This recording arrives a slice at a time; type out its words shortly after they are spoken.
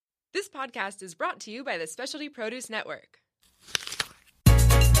This podcast is brought to you by the Specialty Produce Network.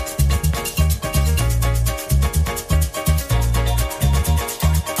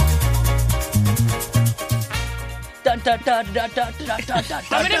 I'm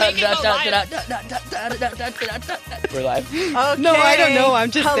gonna make it go live. We're live. Okay. No, I don't know. I'm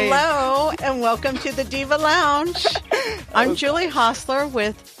just Hello, and welcome to the Diva Lounge. I'm Julie Hostler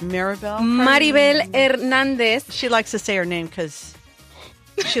with Maribel. Maribel Hernandez. She likes to say her name because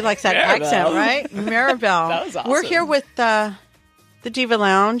she likes that Maribel. accent, right? Maribel. That was awesome. We're here with the Diva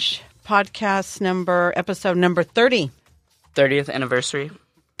Lounge episode number 30. 30th anniversary.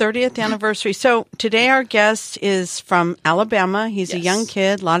 30th anniversary. So today our guest is from Alabama. He's a Yes. young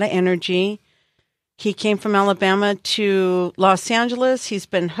kid, a lot of energy. He came from Alabama to Los Angeles. He's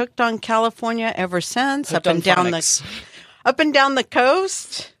been hooked on California ever since, Hooked up and on down phonics. the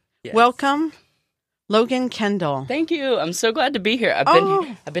coast. Yes. Welcome, Logan Kendall. Thank you. I'm so glad to be here.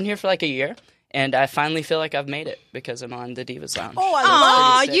 I've been here for like a year, and I finally feel like I've made it because I'm on the Divas Lounge. Oh, I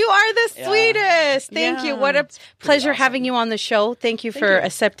Aw, pretty sick. you are the Yeah. sweetest. Thank Yeah. you. What a pleasure awesome. having you on the show. Thank you for you.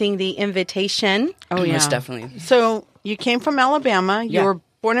 accepting the invitation. Oh, yeah. Most definitely. So you came from Alabama. You Yeah. were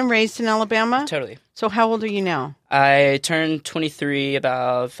born and raised in Alabama. Totally. So how old are you now? I turned 23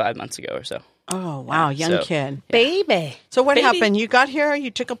 about 5 months ago or so. Oh, wow. Young So- kid. Baby. So what Baby. happened? You got here,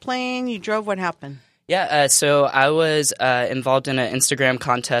 you took a plane, you drove. What happened? Yeah, so I was involved in an Instagram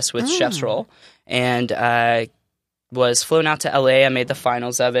contest with Chef's Roll, and I was flown out to LA. I made the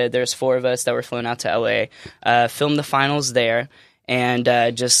finals of it. There's 4 of us that were flown out to LA, filmed the finals there, and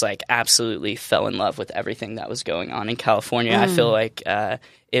just like absolutely fell in love with everything that was going on in California. I feel like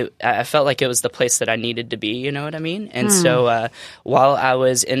I felt like it was the place that I needed to be, you know what I mean? And so while I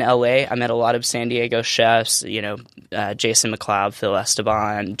was in LA, I met a lot of San Diego chefs, Jason McLeod, Phil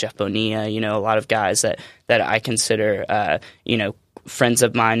Esteban, Jeff Bonilla, a lot of guys that I consider, friends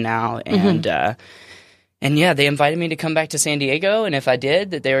of mine now. And yeah, they invited me to come back to San Diego, and if I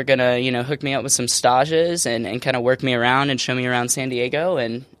did, that they were gonna, hook me up with some stages and kind of work me around and show me around San Diego,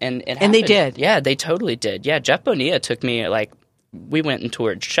 and it happened. they did. Yeah, they totally did. Yeah, Jeff Bonilla took me we went and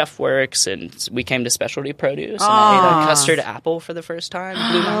toured Chef Works, and we came to Specialty Produce, and I ate a custard apple for the first time.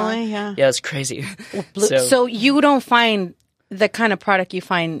 Blew my mind. Really? Yeah. Yeah, it was crazy. So you don't find the kind of product you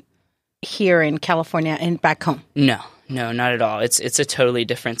find here in California and back home? No, not at all. It's a totally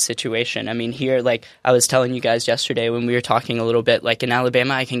different situation. I mean, here, like I was telling you guys yesterday when we were talking a little bit, like in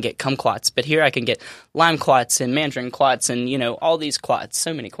Alabama, I can get kumquats, but here I can get lime quats and mandarin quats and, all these quats,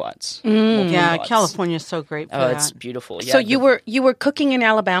 so many quats. Multiple Yeah, quats. California's so great for Oh, that. it's beautiful. Yeah, So you were cooking in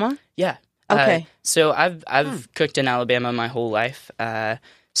Alabama? Yeah. Okay. So I've cooked in Alabama my whole life.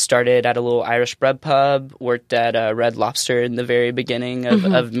 Started at a little Irish bread pub, worked at Red Lobster in the very beginning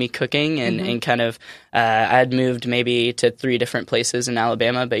of me cooking, and kind of I had moved maybe to 3 different places in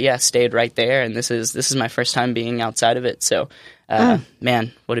Alabama, but yeah, stayed right there, and this is my first time being outside of it. So,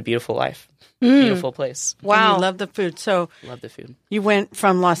 man, what a beautiful life, beautiful place. And Wow. you love the food. So Love the food. you went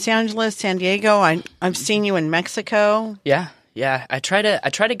from Los Angeles, San Diego. I've seen you in Mexico. Yeah. I try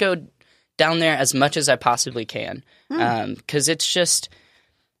to go down there as much as I possibly can, because it's just.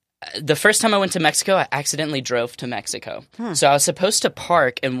 The first time I went to Mexico, I accidentally drove to Mexico. So I was supposed to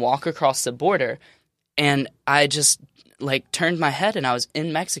park and walk across the border, and I just turned my head and I was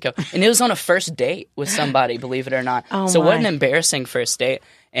in Mexico. And it was on a first date with somebody, believe it or not. Oh, so what an my. embarrassing first date.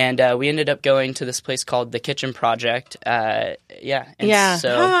 And we ended up going to this place called The Kitchen Project. And Yeah.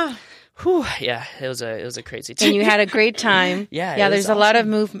 So, yeah, it was a crazy time. And you had a great time. Yeah, Yeah, it there's was a lot of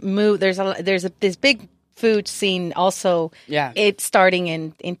move. There's this big food scene also. Yeah. It's starting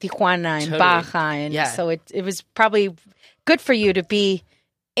in Tijuana and Totally. Baja, and Yeah. so it was probably good for you to be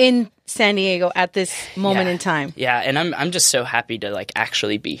in San Diego at this moment in time. Yeah, and I'm just so happy to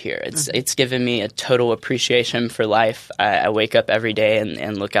actually be here. It's given me a total appreciation for life. I wake up every day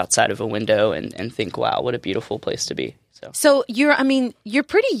and look outside of a window and think, wow, what a beautiful place to be. So you're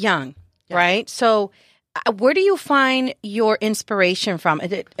pretty young, right? So where do you find your inspiration from?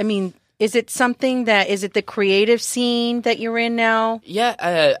 Is it something is it the creative scene that you're in now?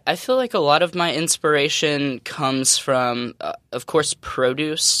 Yeah, I feel like a lot of my inspiration comes from, of course,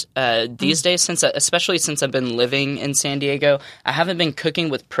 produce. These days, especially since I've been living in San Diego, I haven't been cooking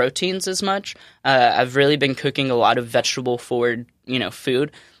with proteins as much. I've really been cooking a lot of vegetable-forward,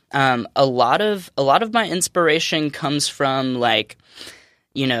 food. A lot of my inspiration comes from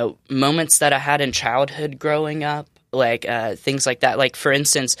moments that I had in childhood growing up. like things like that. Like for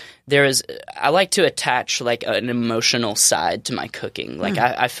instance, I like to attach like an emotional side to my cooking. Like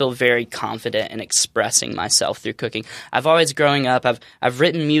I feel very confident in expressing myself through cooking. I've always growing up, I've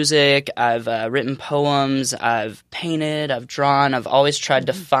written music, I've written poems, I've painted, I've drawn. I've always tried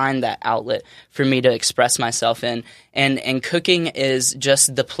to find that outlet for me to express myself in. And cooking is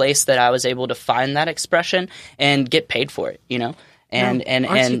just the place that I was able to find that expression and get paid for it, you know? And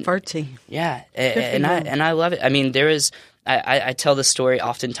artsy-fartsy. Yeah, and I love it. I mean, I tell the story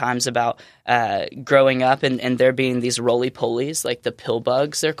oftentimes about growing up and there being these roly-polies, like the pill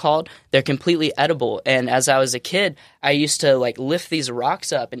bugs they're called. They're completely edible. And as I was a kid, I used to like lift these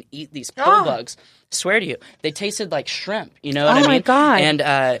rocks up and eat these pill bugs. I swear to you, they tasted like shrimp. You know what I mean? Oh my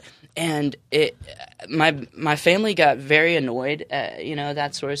God! And my family got very annoyed at, you know,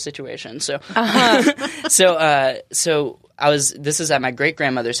 that sort of situation. So so this is at my great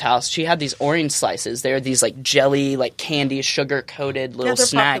grandmother's house. She had these orange slices. They're these like jelly, like candy, sugar coated little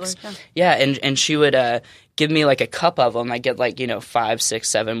snacks. Popular, yeah, and she would give me like a cup of them. I get like, you know, 5, 6,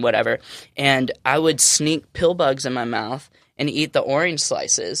 7, whatever. And I would sneak pill bugs in my mouth and eat the orange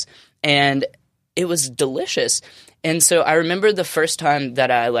slices. And it was delicious. And so I remember the first time that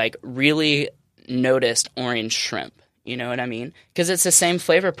I like really noticed orange shrimp. You know what I mean? Because it's the same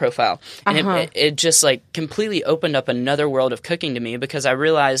flavor profile. And it just like completely opened up another world of cooking to me, because I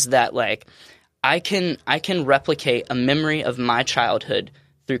realized that like I can replicate a memory of my childhood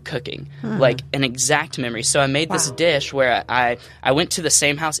through cooking, like an exact memory. So I made this dish where I went to the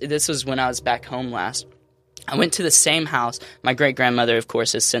same house. This was when I was back home last. I went to the same house. My great-grandmother, of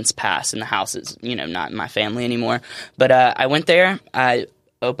course, has since passed, and the house is, you know, not in my family anymore. But I went there. I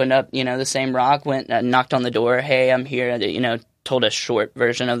opened up, you know, the same rock, went, knocked on the door. Hey, I'm here. You know, told a short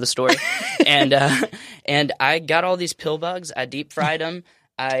version of the story. and I got all these pill bugs. I deep-fried them.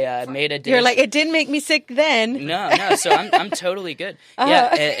 I made a dish. You're like, it didn't make me sick then. No. So I'm totally good.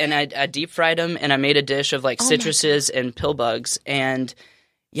 Yeah, and I deep-fried them, and I made a dish of, like, citruses and pill bugs. And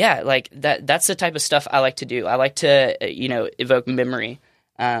yeah, like that's the type of stuff I like to do. I like to, you know, evoke memory.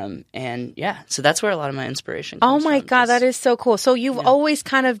 And yeah, so that's where a lot of my inspiration comes from. Oh my God, that is so cool. So you've always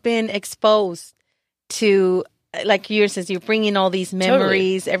kind of been exposed to, like yours says, you're bringing all these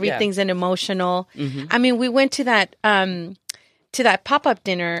memories, everything's an emotional. I mean, we went to that pop-up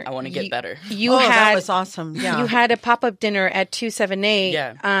dinner. I want to get better. That was awesome. Yeah. You had a pop-up dinner at 278.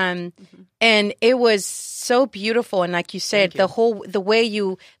 Yeah. And it was so beautiful. And like you said, the whole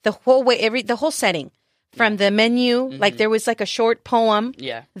setting from the menu, like there was like a short poem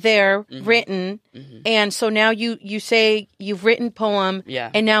there written. And so now you say you've written poem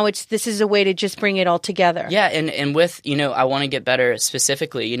and now this is a way to just bring it all together. Yeah. And with, you know, I want to get better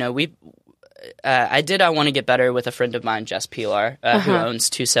specifically, you know, I want to get better with a friend of mine, Jess Pilar, who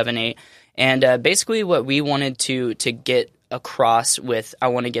owns 278. And basically what we wanted to get across with I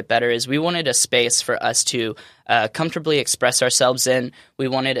Want to Get Better is we wanted a space for us to comfortably express ourselves in. We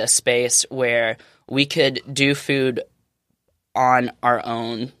wanted a space where we could do food on our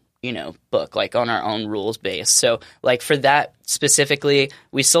own, you know, book, like on our own rules base. So like for that specifically,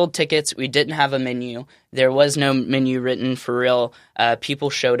 we sold tickets. We didn't have a menu. There was no menu written for real. People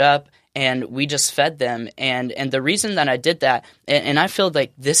showed up and we just fed them. And the reason that I did that, and I feel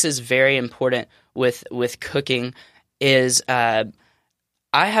like this is very important with cooking, is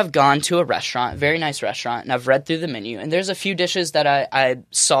I have gone to a restaurant, very nice restaurant, and I've read through the menu. And there's a few dishes that I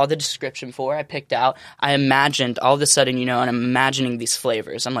saw the description for, I picked out. I imagined all of a sudden, you know, and I'm imagining these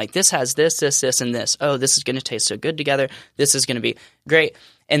flavors. I'm like, this has this, and this. Oh, this is going to taste so good together. This is going to be great.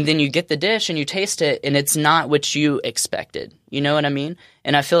 And then you get the dish and you taste it, and it's not what you expected. You know what I mean?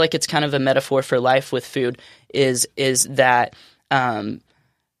 And I feel like it's kind of a metaphor for life with food is that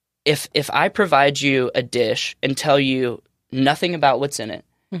if I provide you a dish and tell you nothing about what's in it,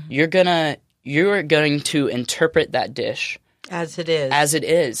 you're going to interpret that dish as it is. As it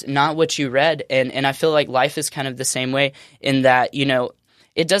is, not what you read. And I feel like life is kind of the same way in that, you know,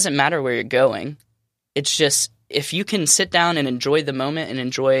 it doesn't matter where you're going. It's just if you can sit down and enjoy the moment and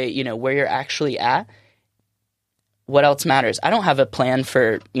enjoy, you know, where you're actually at, what else matters? I don't have a plan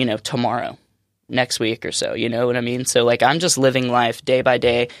for, you know, tomorrow, next week or so, you know what I mean? So like I'm just living life day by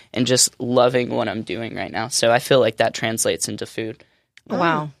day and just loving what I'm doing right now. So I feel like that translates into food.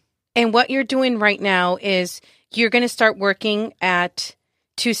 Wow. And what you're doing right now is you're going to start working at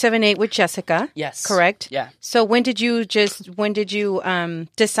 278 with Jessica. Yes. Correct? Yeah. So when did you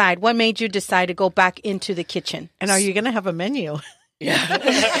decide? What made you decide to go back into the kitchen? And are you going to have a menu? Yeah.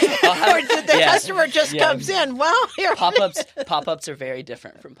 Or the Yeah. customer just Yeah. comes in. Well, here. Pop-ups are very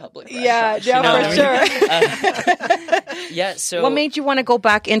different from public Yeah, restaurants. You know what for I mean? Yeah, so What made you want to go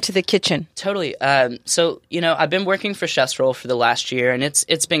back into the kitchen? totally. So I've been working for Chef's Roll for the last year, and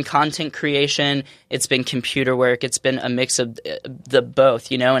it's been content creation, it's been computer work, it's been a mix of the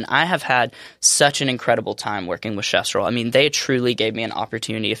both, and I have had such an incredible time working with Chef's Roll. I mean, they truly gave me an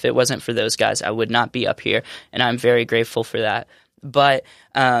opportunity. If it wasn't for those guys, I would not be up here, and I'm very grateful for that. But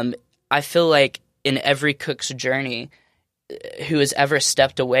I feel like in every cook's journey who has ever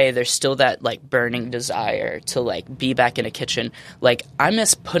stepped away, there's still that like burning desire to like be back in a kitchen. Like I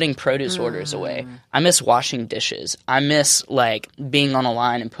miss putting produce orders away. I miss washing dishes. I miss like being on a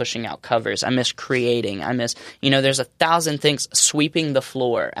line and pushing out covers. I miss creating. I miss, there's 1,000 things, sweeping the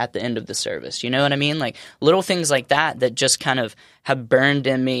floor at the end of the service. You know what I mean? Like little things like that just kind of have burned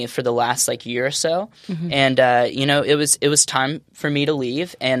in me for the last like year or so. And, it was time for me to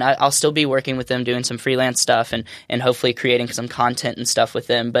leave, and I'll still be working with them, doing some freelance stuff and hopefully creating some content and stuff with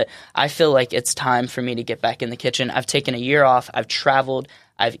them. But I feel like it's time for me to get back in the kitchen. I've taken a year off. I've traveled.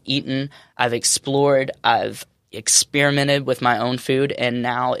 I've eaten. I've explored. I've experimented with my own food, and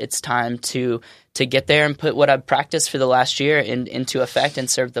now it's time to get there and put what I've practiced for the last year into effect and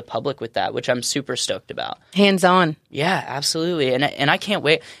serve the public with that, which I'm super stoked about. Hands on. Yeah, absolutely. And I can't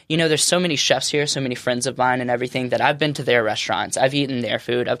wait. There's so many chefs here, so many friends of mine and everything that I've been to their restaurants. I've eaten their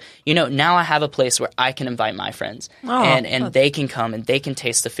food. Now I have a place where I can invite my friends and they can come and they can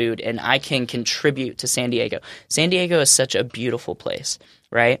taste the food, and I can contribute to San Diego. San Diego is such a beautiful place,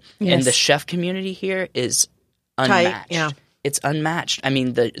 right? Yes. And the chef community here is unmatched. Tight, yeah. It's unmatched. I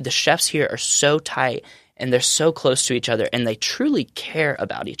mean, the chefs here are so tight, and they're so close to each other, and they truly care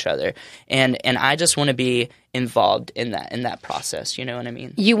about each other. And I just want to be involved in that process. You know what I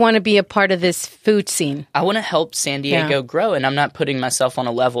mean? You want to be a part of this food scene. I want to help San Diego grow, and I'm not putting myself on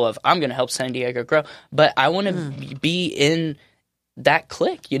a level of I'm going to help San Diego grow, but I want to be in that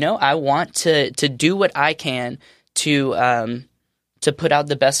clique. I want to do what I can to put out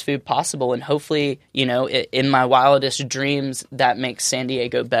the best food possible, and hopefully, in my wildest dreams, that makes San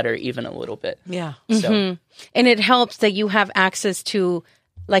Diego better even a little bit. Yeah. So, And it helps that you have access to,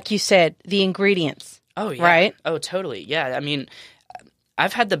 like you said, the ingredients. oh yeah, Right? Oh, totally. Yeah. I mean,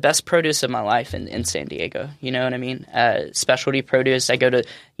 I've had the best produce of my life in San Diego. You know what I mean? Specialty produce. I go to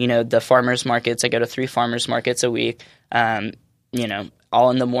the farmers markets. I go to 3 farmers markets a week. All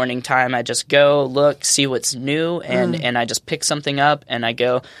in the morning time, I just go look, see what's new, and I just pick something up and I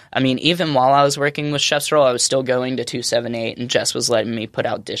go. I mean, even while I was working with Chef's Roll, I was still going to 278, and Jess was letting me put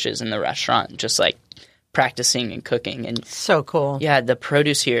out dishes in the restaurant, just like practicing and cooking. And So cool. yeah, the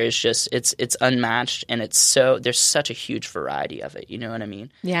produce here is just it's unmatched, and there's such a huge variety of it. You know what I mean?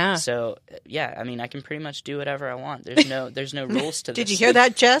 Yeah. So yeah, I mean, I can pretty much do whatever I want. There's no rules to this. Did you hear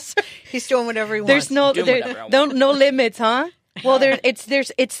that, Jess? He's doing whatever he wants. There's no doing whatever I want. no limits, huh? Well, it's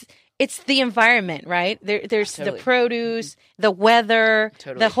the environment, right? There's Totally. the produce, the weather,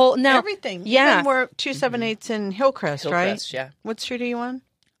 Totally. the whole everything. Yeah. Even we're 278's in Hillcrest, right? Hillcrest, yeah. What street are you on?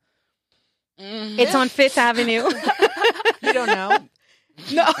 It's on Fifth Avenue. You don't know.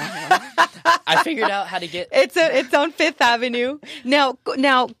 No, I figured out how to get. it's on Fifth Avenue. Now,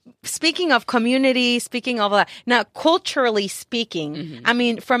 speaking of community, speaking of that, now culturally speaking, I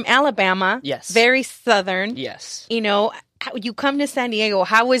mean, from Alabama, Yes. very southern. Yes. You come to San Diego.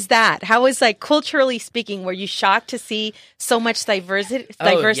 How was that? How was, like, culturally speaking? Were you shocked to see so much diversity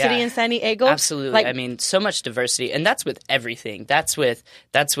yeah. in San Diego? Absolutely. Like, I mean, so much diversity, and that's with everything. That's with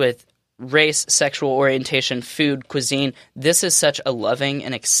race, sexual orientation, food, cuisine. This is such a loving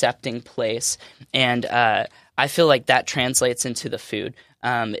and accepting place, and I feel like that translates into the food.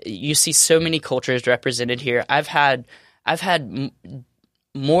 You see so many cultures represented here. I've had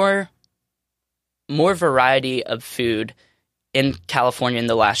more variety of food in California in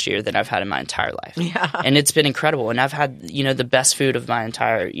the last year than I've had in my entire life. Yeah. And it's been incredible. And I've had, the best food of my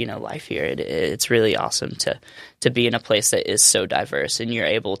entire, life here. It's really awesome to be in a place that is so diverse, and you're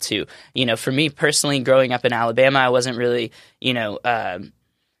able to, for me personally, growing up in Alabama, I wasn't really,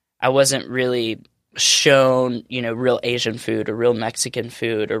 shown, real Asian food or real Mexican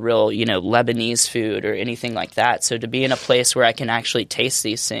food or real, Lebanese food or anything like that. So to be in a place where I can actually taste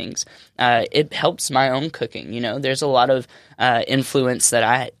these things, it helps my own cooking. There's a lot of influence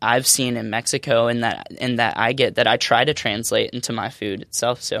that I've seen in Mexico and that I get that I try to translate into my food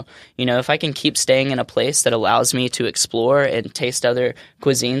itself. So, if I can keep staying in a place that allows me to explore and taste other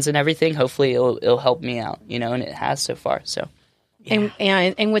cuisines and everything, hopefully it'll help me out, and it has so far. So. Yeah.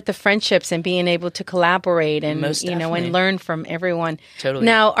 And with the friendships and being able to collaborate and Most definitely. and learn from everyone. Totally.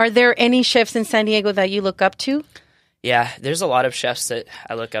 Now, are there any chefs in San Diego that you look up to? Yeah, there's a lot of chefs that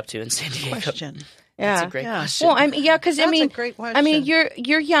I look up to in San Diego. Question. That's Yeah. a great Yeah. question. Well, because That's I mean, a great question.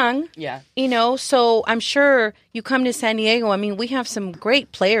 you're young, yeah. so I'm sure you come to San Diego. I mean, we have some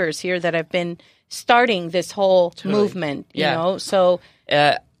great players here that have been starting this whole movement, Yeah. so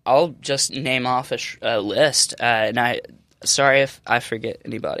I'll just name off a list, and sorry if I forget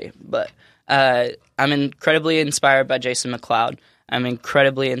anybody, but I'm incredibly inspired by Jason McLeod. I'm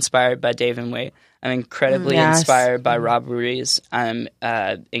incredibly inspired by David Waite. I'm incredibly Yes. inspired by Rob Ruiz. I'm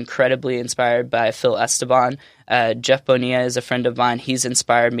incredibly inspired by Phil Esteban. Jeff Bonilla is a friend of mine. He's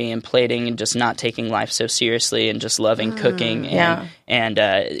inspired me in plating and just not taking life so seriously and just loving cooking. Yeah. And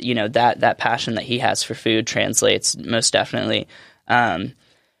that passion that he has for food translates most definitely.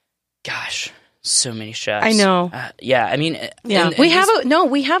 Gosh, so many chefs. I know. Yeah, I mean, Yeah. and we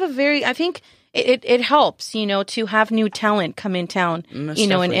these- have a very, I think it helps, to have new talent come in town, Most and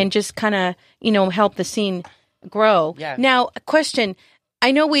definitely. just kind of, help the scene grow. Yeah. Now, a question.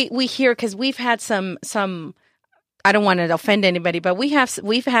 I know we hear, because we've had some, I don't want to offend anybody, but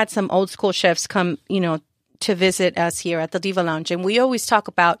we've had some old school chefs come, to visit us here at the Diva Lounge. And we always talk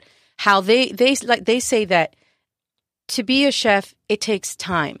about how they say that to be a chef, it takes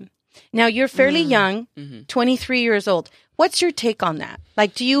time. Now, you're fairly young, 23 years old. What's your take on that?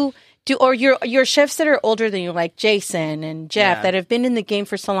 Like, or your chefs that are older than you, like Jason and Jeff, Yeah. that have been in the game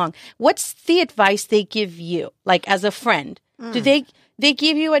for so long, what's the advice they give you, like as a friend? Do they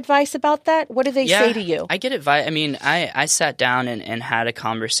give you advice about that? What do they say to you? I get advice. I mean, I sat down and had a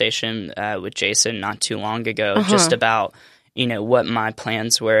conversation with Jason not too long ago just about, what my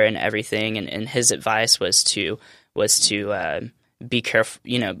plans were and everything. And his advice was to be careful,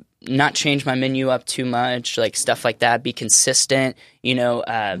 not change my menu up too much, like stuff like that. Be consistent,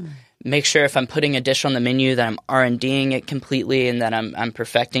 make sure if I'm putting a dish on the menu that I'm R&Ding it completely and that I'm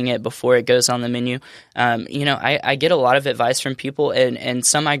perfecting it before it goes on the menu. I get a lot of advice from people, and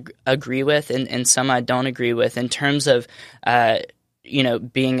some I agree with and some I don't agree with in terms of,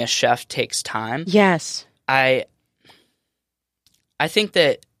 being a chef takes time. Yes. I think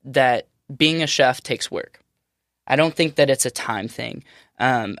that being a chef takes work. I don't think that it's a time thing.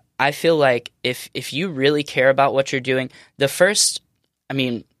 I feel like if you really care about what you're doing, the first,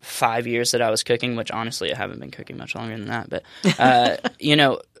 5 years that I was cooking, which honestly I haven't been cooking much longer than that, but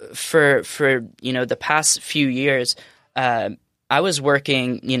for the past few years, I was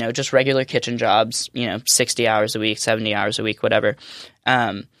working, just regular kitchen jobs, 60 hours a week, 70 hours a week, whatever,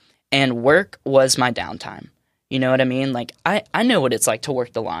 and work was my downtime. You know what I mean? Like, I know what it's like to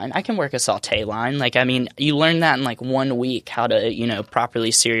work the line. I can work a sauté line. Like, you learn that in, 1 week, how to,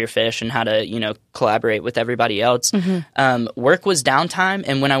 properly sear your fish and how to, collaborate with everybody else. Work was downtime,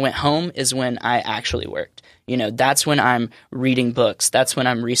 and when I went home is when I actually worked. That's when I'm reading books. That's when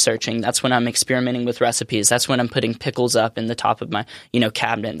I'm researching. That's when I'm experimenting with recipes. That's when I'm putting pickles up in the top of my,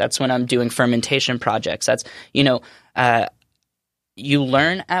 cabinet. That's when I'm doing fermentation projects. That's, you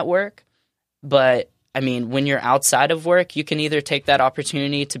learn at work, but when you're outside of work, you can either take that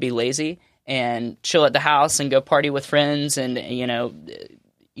opportunity to be lazy and chill at the house and go party with friends and,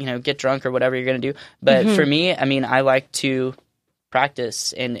 get drunk or whatever you're going to do. But for me, I like to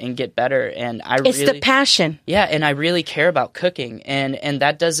practice and get better. And It's the passion. Yeah, and I really care about cooking. And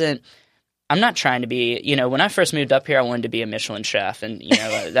that doesn't – I'm not trying to be – when I first moved up here, I wanted to be a Michelin chef. And,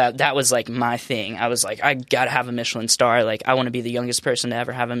 that was, my thing. I was like, I got to have a Michelin star. Like, I want to be the youngest person to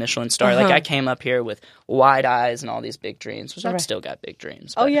ever have a Michelin star. Like, I came up here with wide eyes and all these big dreams, which I've still got big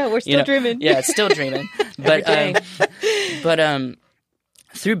dreams. But, we're still dreaming. Yeah, it's still dreaming. But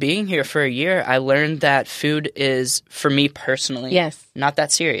through being here for a year, I learned that food is, for me personally, not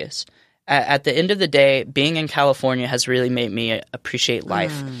that serious. At the end of the day, being in California has really made me appreciate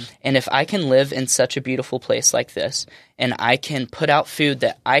life. And if I can live in such a beautiful place like this, and I can put out food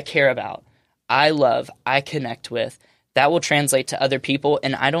that I care about, I love, I connect with, that will translate to other people.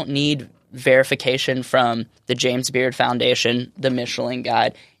 And I don't need verification from the James Beard Foundation, the Michelin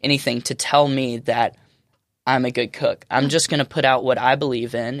Guide, anything to tell me that I'm a good cook. I'm just going to put out what I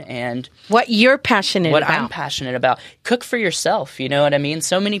believe in and what you're passionate what about. I'm passionate about. Cook for yourself. You know what I mean?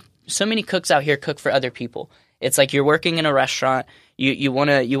 So many cooks out here cook for other people. It's like you're working in a restaurant. You want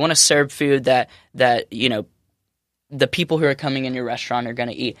to serve food that the people who are coming in your restaurant are going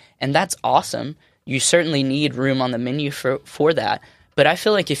to eat, and that's awesome. You certainly need room on the menu for that. But I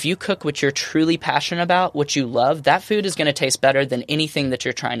feel like if you cook what you're truly passionate about, what you love, that food is going to taste better than anything that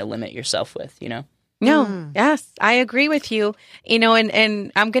you're trying to limit yourself with. No, yes, I agree with you.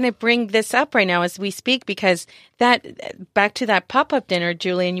 And I'm going to bring this up right now as we speak, because back to that pop-up dinner,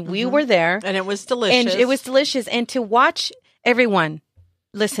 Julian, we were there. And it was delicious. And it was delicious. And to watch everyone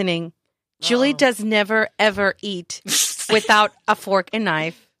listening, Julie does never, ever eat without a fork and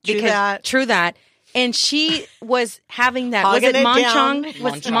knife. True that. And she was having that. Was it Monchong?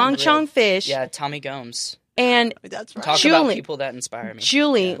 Was Monchong fish? Yeah, Tommy Gomes. And That's right. Talk about people that inspire me.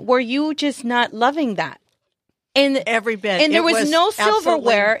 Julie, were you just not loving that? And every bit. And there was no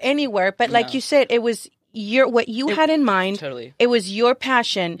silverware anywhere, but like you said, it was what you had in mind. Totally. It was your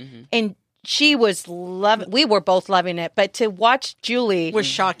passion, and she was loving. We were both loving it, but to watch Julie was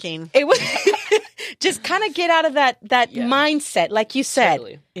shocking. It was just kind of get out of that mindset, like you said,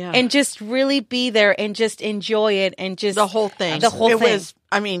 Totally. and just really be there and just enjoy it and just The whole thing. Absolutely. The whole thing. Was.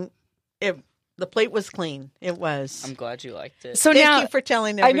 I mean, the plate was clean. It was. I'm glad you liked it. So Thank now you for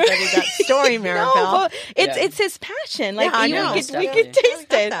telling everybody that story, Maribel. No, it's his passion. Like I you know. we could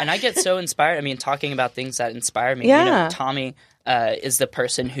taste it. And I get so inspired. I mean, talking about things that inspire me. Yeah. You know, Tommy is the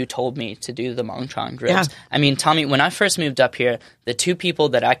person who told me to do the Monchong ribs. Yeah. I mean, Tommy, when I first moved up here, the two people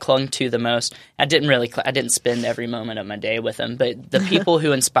that I clung to the most, I didn't spend every moment of my day with them, but the people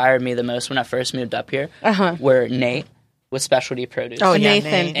who inspired me the most when I first moved up here were Nate with Specialty Produce. Oh, yeah,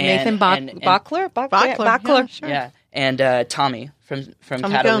 Nathan Bachler? Bachler. Yeah, sure. Yeah, and Tommy from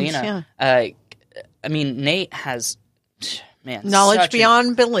Catalina. Gomes, I mean, Nate has knowledge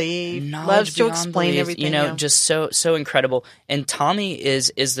beyond belief. knowledge Loves to beyond explain belief, everything. You know, just so incredible. And Tommy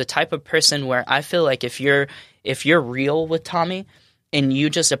is the type of person where I feel like if you're real with Tommy and you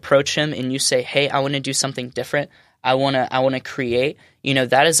just approach him and you say, "Hey, I want to do something different. I want to create." You know,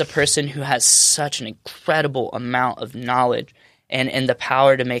 that is a person who has such an incredible amount of knowledge and the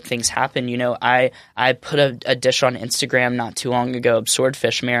power to make things happen. You know, I put a dish on Instagram not too long ago of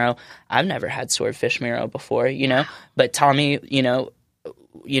swordfish marrow. I've never had swordfish marrow before, you know, but Tommy, you know,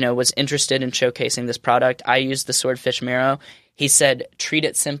 was interested in showcasing this product. I used the swordfish marrow. He said, treat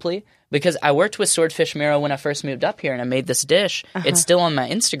it simply. Because I worked with swordfish marrow when I first moved up here and I made this dish. It's still on my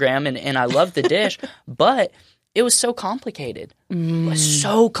Instagram and I love the dish, but it was so complicated. It was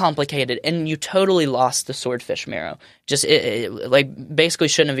so complicated. And you totally lost the swordfish marrow. Just it like basically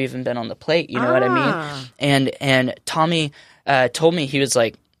shouldn't have even been on the plate. You know what I mean? And Tommy told me, he was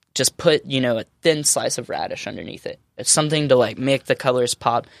like, just put, you know, a thin slice of radish underneath it. It's something to like make the colors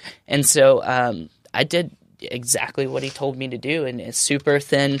pop. And so I did exactly what he told me to do, and it's super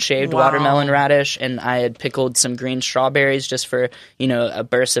thin shaved watermelon radish, and I had pickled some green strawberries just for, you know, a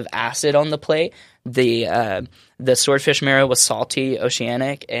burst of acid on the plate. The swordfish marrow was salty,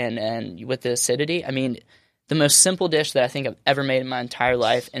 oceanic, and with the acidity. I mean, the most simple dish that I think I've ever made in my entire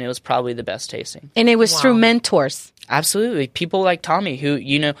life, and it was probably the best tasting. And it was through mentors. Absolutely. People like Tommy who,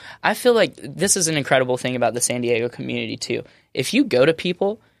 you know, I feel like this is an incredible thing about the San Diego community too. If you go to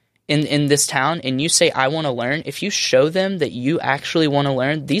people in this town and you say, I want to learn, if you show them that you actually want to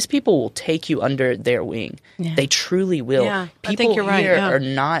learn, these people will take you under their wing. Yeah. They truly will. Yeah, people I think you're right, here are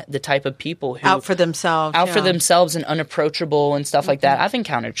not the type of people who out for themselves. For themselves and unapproachable and stuff like that. I've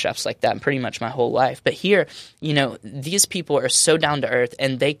encountered chefs like that pretty much my whole life. But here, you know, these people are so down to earth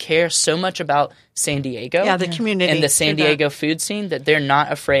and they care so much about San Diego. Yeah, the community. And the San Diego food scene that they're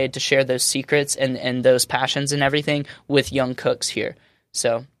not afraid to share those secrets and those passions and everything with young cooks here.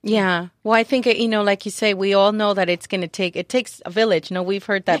 So yeah, well, I think, you know, like you say, we all know that it takes a village. No, we've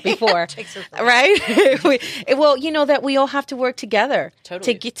heard that before, right? Well, you know that we all have to work together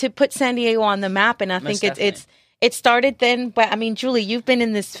to put San Diego on the map, and I think it started then. But I mean, Julie, you've been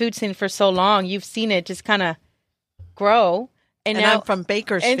in this food scene for so long, you've seen it just kind of grow. And now, I'm from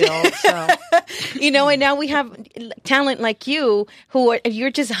Bakersfield, so you know, and now we have talent like you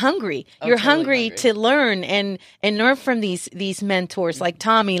you're just hungry. You're totally hungry to learn and learn from these mentors like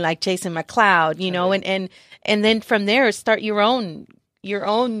Tommy, like Jason McLeod, you know, and then from there start your own,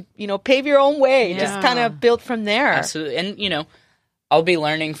 you know, pave your own way. Yeah. Just kind of build from there. Absolutely. And you know, I'll be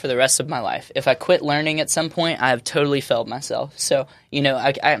learning for the rest of my life. If I quit learning at some point, I have totally failed myself. So, you know,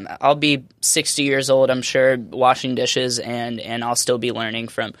 I'll be 60 years old, I'm sure, washing dishes, and I'll still be learning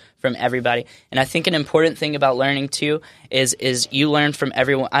from everybody. And I think an important thing about learning, too, is you learn from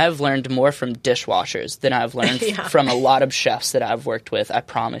everyone. I have learned more from dishwashers than I've learned from a lot of chefs that I've worked with, I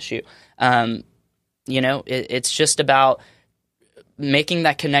promise you. You know, it's just about making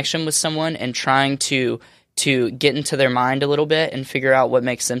that connection with someone and trying to get into their mind a little bit and figure out what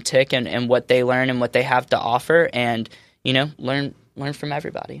makes them tick and what they learn and what they have to offer, and, you know, learn from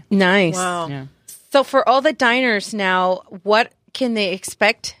everybody. Nice. Wow. Yeah. So for all the diners now, what can they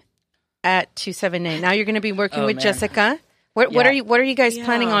expect at 278? Now you're going to be working with Jessica. What are you guys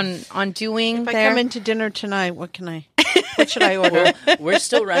planning on doing if there? I come into dinner tonight, what should I order? We're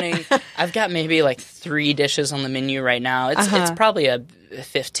still running. I've got maybe like 3 dishes on the menu right now. It's probably a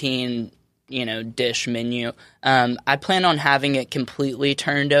 15 dish menu. I plan on having it completely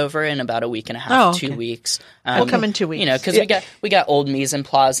turned over in about a week and a half, 2 weeks. We'll come in 2 weeks. Because we got old mise en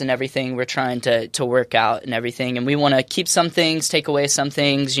place and everything. We're trying to work out and everything, and we want to keep some things, take away some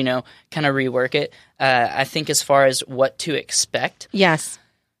things, kind of rework it. I think as far as what to expect, Yes.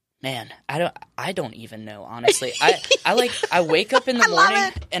 man, I don't even know, honestly. I wake up in the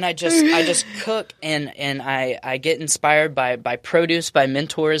morning and I just cook and I get inspired by produce, by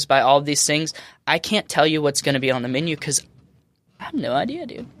mentors, by all of these things. I can't tell you what's going to be on the menu because I have no idea,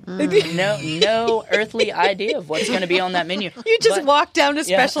 dude. No earthly idea of what's going to be on that menu. You just walk down to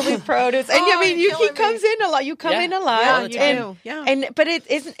specialty produce, and he comes in a lot. You come in a lot, all the time. but it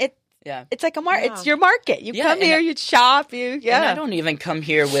isn't it. Yeah. It's like it's your market. You come here, you shop, And I don't even come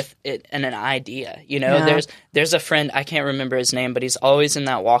here with it and an idea. There's a friend, I can't remember his name, but he's always in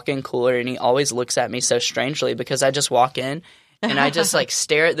that walk-in cooler, and he always looks at me so strangely because I just walk in and I just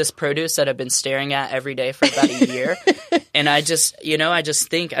stare at this produce that I've been staring at every day for about a year. And I just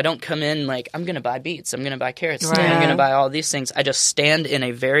think I don't come in like I'm going to buy beets, I'm going to buy carrots, I'm going to buy all these things. I just stand in a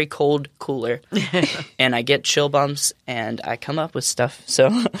very cold cooler and I get chill bumps and I come up with stuff. So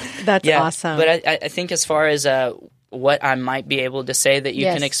that's awesome. But I think as far as what I might be able to say that you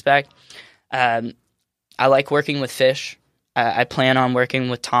can expect, I like working with fish. I plan on working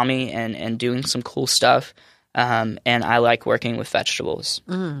with Tommy and doing some cool stuff. And I like working with vegetables.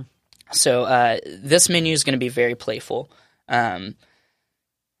 So this menu is going to be very playful. I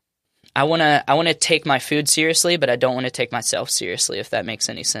want to take my food seriously, but I don't want to take myself seriously, if that makes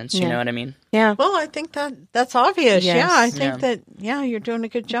any sense. You know what I mean? Yeah. Well, I think that's obvious. Yes. Yeah, I think that, you're doing a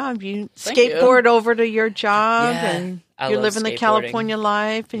good job. You skateboard over to your job and you're living the California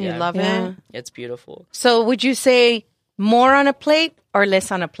life and you love it. It's beautiful. So would you say more on a plate or less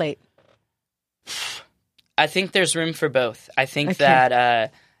on a plate? I think there's room for both. I think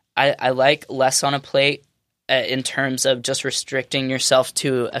that I like less on a plate in terms of just restricting yourself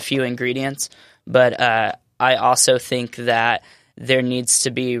to a few ingredients. But I also think that there needs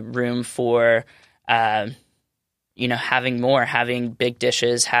to be room for, having more, having big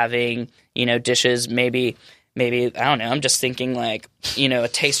dishes, having, dishes maybe, I don't know, I'm just thinking like, a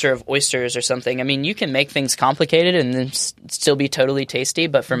taster of oysters or something. I mean, you can make things complicated and then still be totally tasty.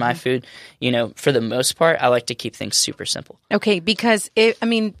 But for my food, for the most part, I like to keep things super simple. Okay, because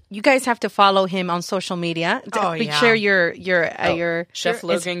you guys have to follow him on social media. Share your Chef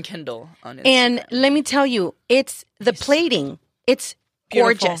Logan Kendall on Instagram. And let me tell you, it's the plating. It's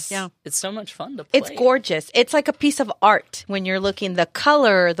gorgeous. Yeah. It's so much fun to play. It's gorgeous. It's like a piece of art when you're looking the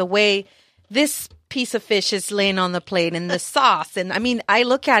color, the way this piece of fish is laying on the plate and the sauce. And I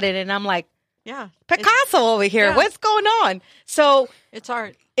look at it and I'm like, Picasso over here. Yeah. What's going on? So it's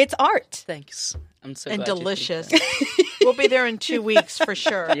art. It's art. Thanks. I'm so and glad delicious. We'll be there in 2 weeks for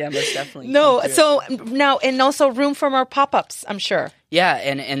sure. Yeah, most definitely. No, so now and also room for more pop-ups, I'm sure. Yeah,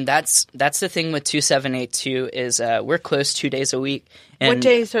 and that's the thing with 2782 is we're closed 2 days a week. And, what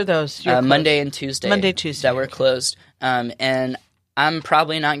days are those? Monday and Tuesday. Monday, Tuesday. That we're closed. And I'm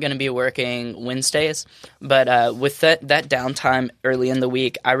probably not going to be working Wednesdays, but with that downtime early in the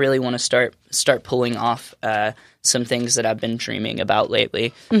week, I really want to start pulling off some things that I've been dreaming about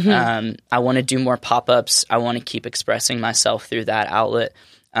lately. Mm-hmm. I want to do more pop-ups. I want to keep expressing myself through that outlet.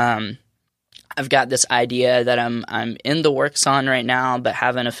 I've got this idea that I'm in the works on right now, but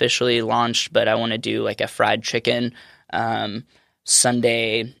haven't officially launched. But I want to do like a fried chicken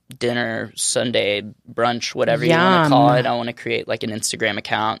Sunday dinner, Sunday brunch, whatever you want to call it. I want to create like an Instagram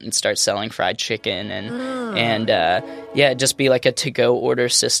account and start selling fried chicken and just be like a to-go order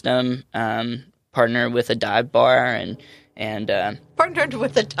system. Partner with a dive bar and partnered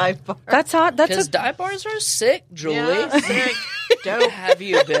with a dive bar. That's hot. Because dive bars are sick, Julie. Yeah, sick. Dope. Have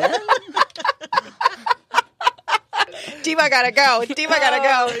you been? Diva gotta go.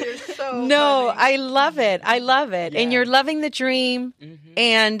 You're so no, funny. I love it. Yeah. And you're loving the dream. Mm-hmm.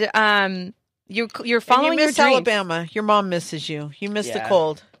 And you're following and you miss your dream. Alabama. Your mom misses you. You miss the Yeah.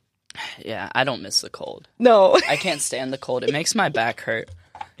 cold. Yeah, I don't miss the cold. No. I can't stand the cold. It makes my back hurt.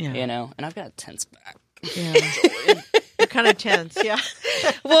 Yeah. And I've got a tense back. Yeah. You're kind of tense. Yeah.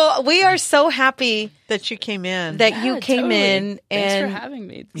 Well, we are so happy That you came in. that you came totally. in Thanks and for having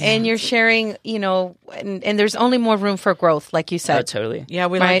me. and you're sharing, and there's only more room for growth, like you Oh, said. totally. yeah,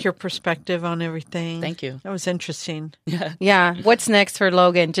 we Right. like your perspective on everything. Thank you. That was interesting. Yeah. What's next for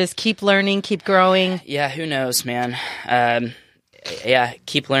Logan? Just keep learning, keep growing. Yeah, who knows, man.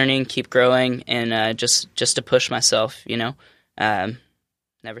 Keep learning, keep growing, and just to push myself,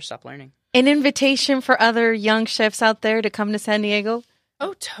 never stop learning. An invitation for other young chefs out there to come to San Diego?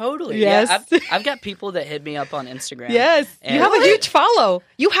 Oh, totally. Yes. Yeah, I've got people that hit me up on Instagram. Yes. And- You have a huge follow.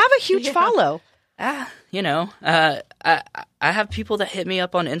 You have a huge follow. I have people that hit me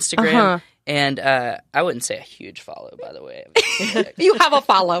up on Instagram, Uh-huh. and I wouldn't say a huge follow, by the way. You have a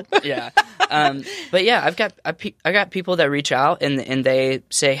follow. Yeah, but yeah, I got people that reach out and they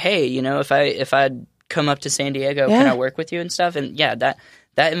say, hey, if I come up to San Diego, can I work with you and stuff? And yeah, that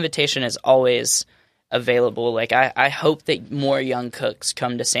invitation is always available. Like I hope that more young cooks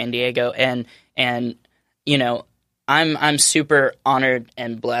come to San Diego, and I'm super honored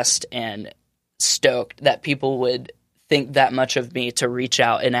and blessed and stoked that people would think that much of me to reach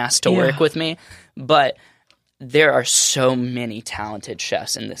out and ask to work with me. But there are so many talented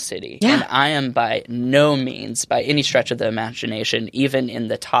chefs in this city, and I am by no means, by any stretch of the imagination, even in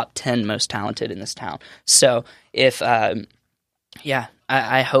the top 10 most talented in this town. So if I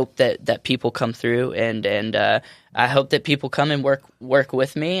hope that people come through, and I hope that people come and work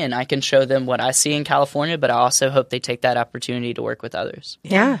with me, and I can show them what I see in California. But I also hope they take that opportunity to work with others.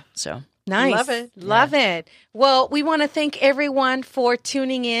 Yeah. So Nice. Love it. Love it. Well, we want to thank everyone for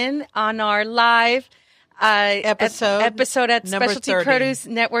tuning in on our live episode at number Specialty 30. Produce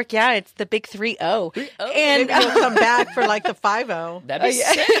Network. Yeah, it's the big 3-0. And Maybe you'll come back for like the 5-0. that'd be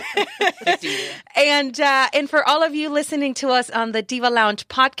sick. and for all of you listening to us on the Diva Lounge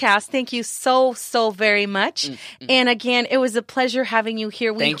podcast, thank you so very much. And again, it was a pleasure having you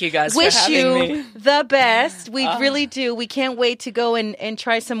here. We Thank you guys for wish having you me. the best. We really do. We can't wait to go and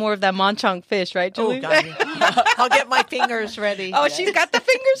try some more of that manchong fish, right, Oh, Julie? God. I'll get my fingers ready. Oh, she's got the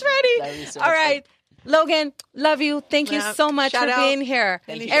fingers ready. That'd be so All much right. Logan, love you. Thank you Yeah. so much Shout for out. being here.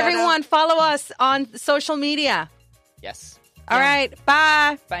 Thank you. Everyone, follow us on social media. Yes. All right.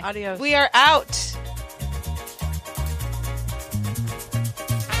 Bye. Bye. Adios. We are out.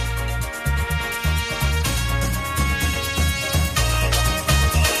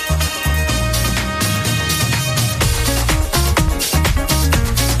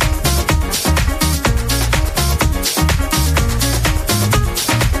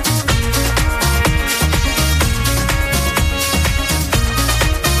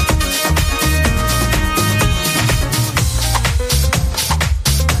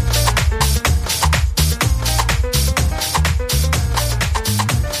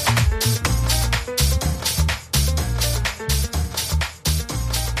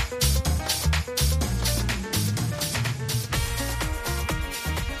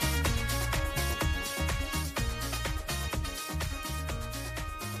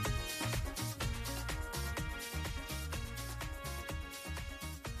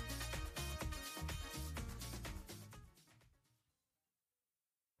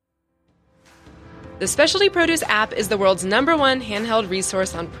 The Specialty Produce app is the world's #1 handheld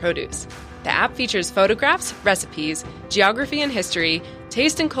resource on produce. The app features photographs, recipes, geography and history,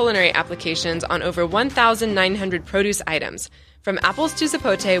 taste and culinary applications on over 1,900 produce items. From apples to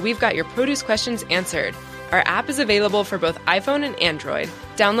zapote, we've got your produce questions answered. Our app is available for both iPhone and Android.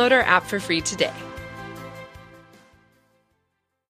 Download our app for free today.